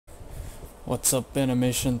What's up,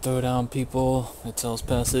 animation throwdown people? It's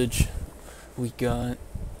hellspassage. We got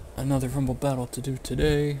another Rumble battle to do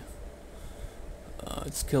today.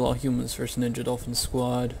 It's Kill All Humans vs Ninja Dolphin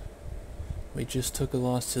squad. We just took a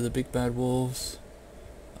loss to the big bad wolves,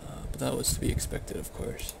 but that was to be expected, of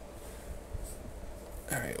course.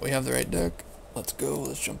 Alright, we have the right deck. Let's go,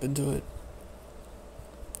 let's jump into it.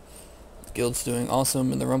 The guild's doing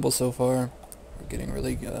awesome in the Rumble so far. We're getting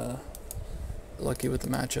really lucky with the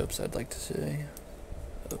matchups, I'd like to say.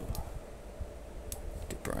 Oh.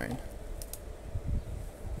 Get Brian.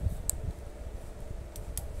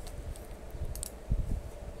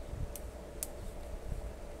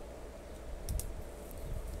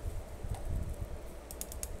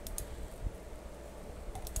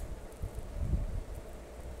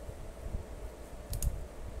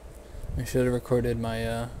 I should have recorded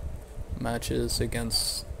my matches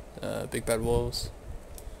against Big Bad Wolves.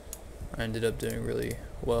 I ended up doing really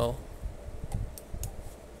well.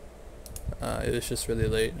 It was just really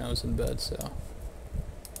late and I was in bed, so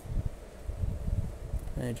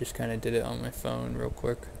I just kind of did it on my phone real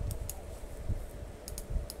quick.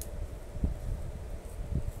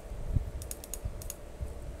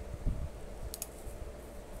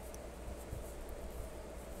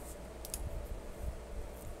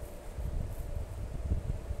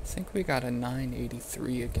 I think we got a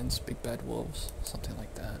 983 against Big Bad Wolves, something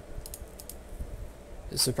like that.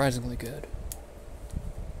 It's surprisingly good.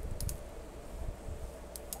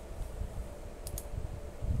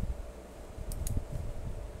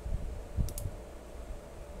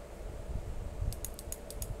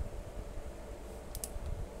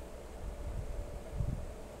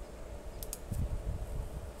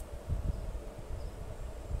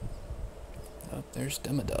 Oh, there's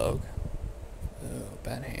Demodog. Oh,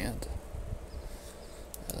 bad hand.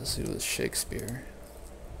 Let's do with Shakespeare.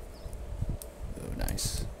 Oh,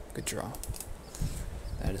 nice. Good draw.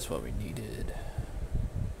 That is what we needed.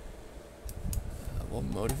 We'll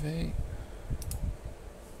motivate.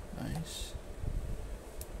 Nice.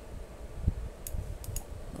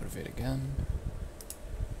 Motivate again.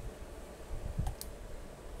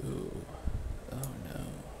 Ooh. Oh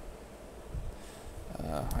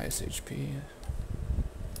no. Highest HP.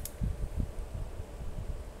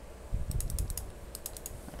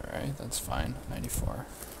 Alright, that's fine. 94.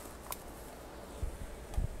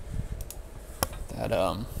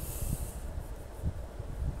 That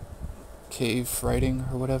cave writing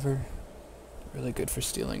or whatever, really good for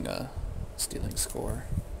stealing score.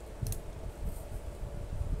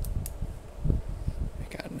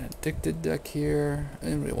 I got an addicted deck here,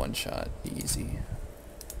 and we one shot, easy.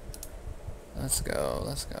 Let's go,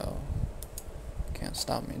 let's go. Can't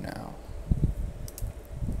stop me now.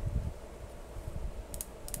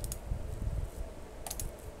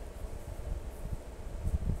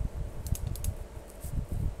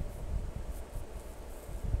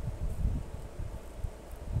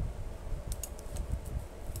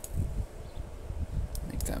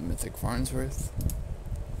 That mythic Farnsworth.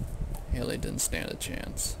 Haley didn't stand a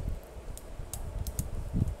chance.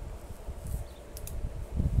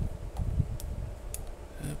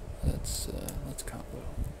 Yep, let's combo.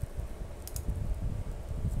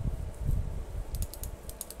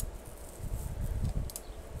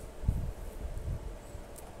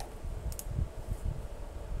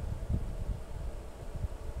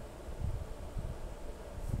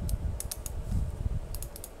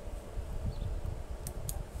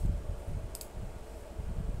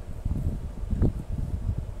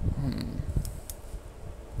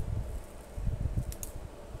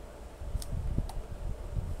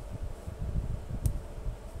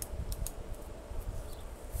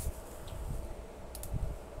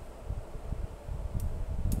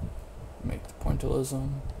 Make the pointillism,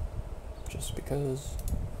 just because.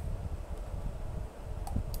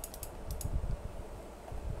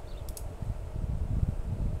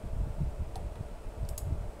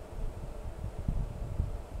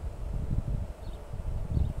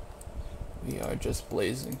 We are just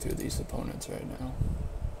blazing through these opponents right now.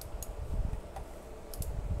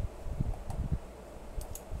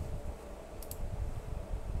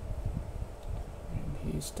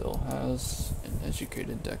 And he still has an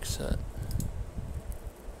educated deck set.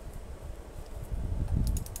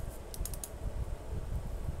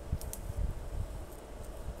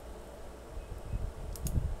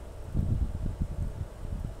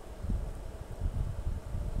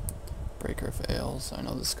 Breaker fails. I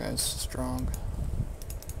know this guy's strong.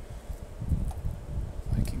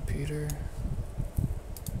 Viking Peter.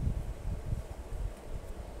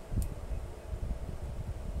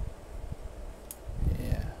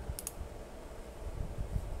 Yeah.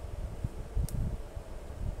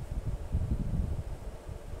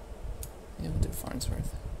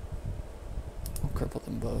 Farnsworth. We'll cripple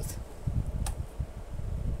them both.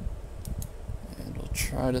 And we'll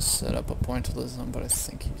try to set up a pointillism, but I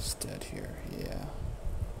think he's dead here. Yeah.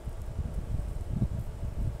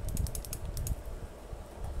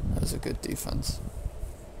 That was a good defense.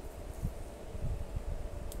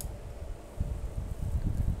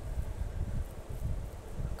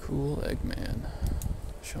 Cool Eggman.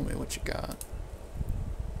 Show me what you got.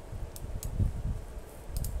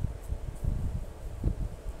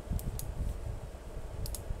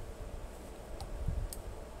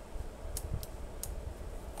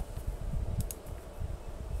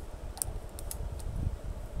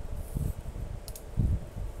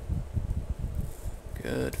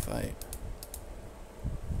 Good fight.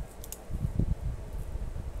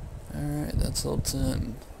 Alright, that's all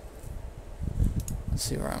 10. Let's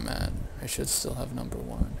see where I'm at. I should still have number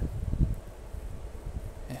 1.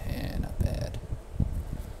 Not bad.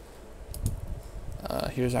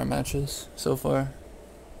 Here's our matches so far.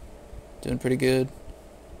 Doing pretty good.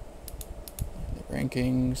 The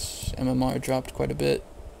rankings, MMR dropped quite a bit,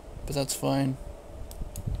 but that's fine.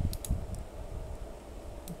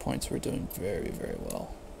 The points we're doing very, very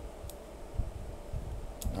well.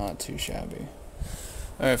 Not too shabby.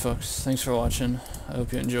 Alright folks, thanks for watching. I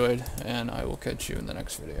hope you enjoyed, and I will catch you in the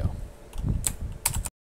next video.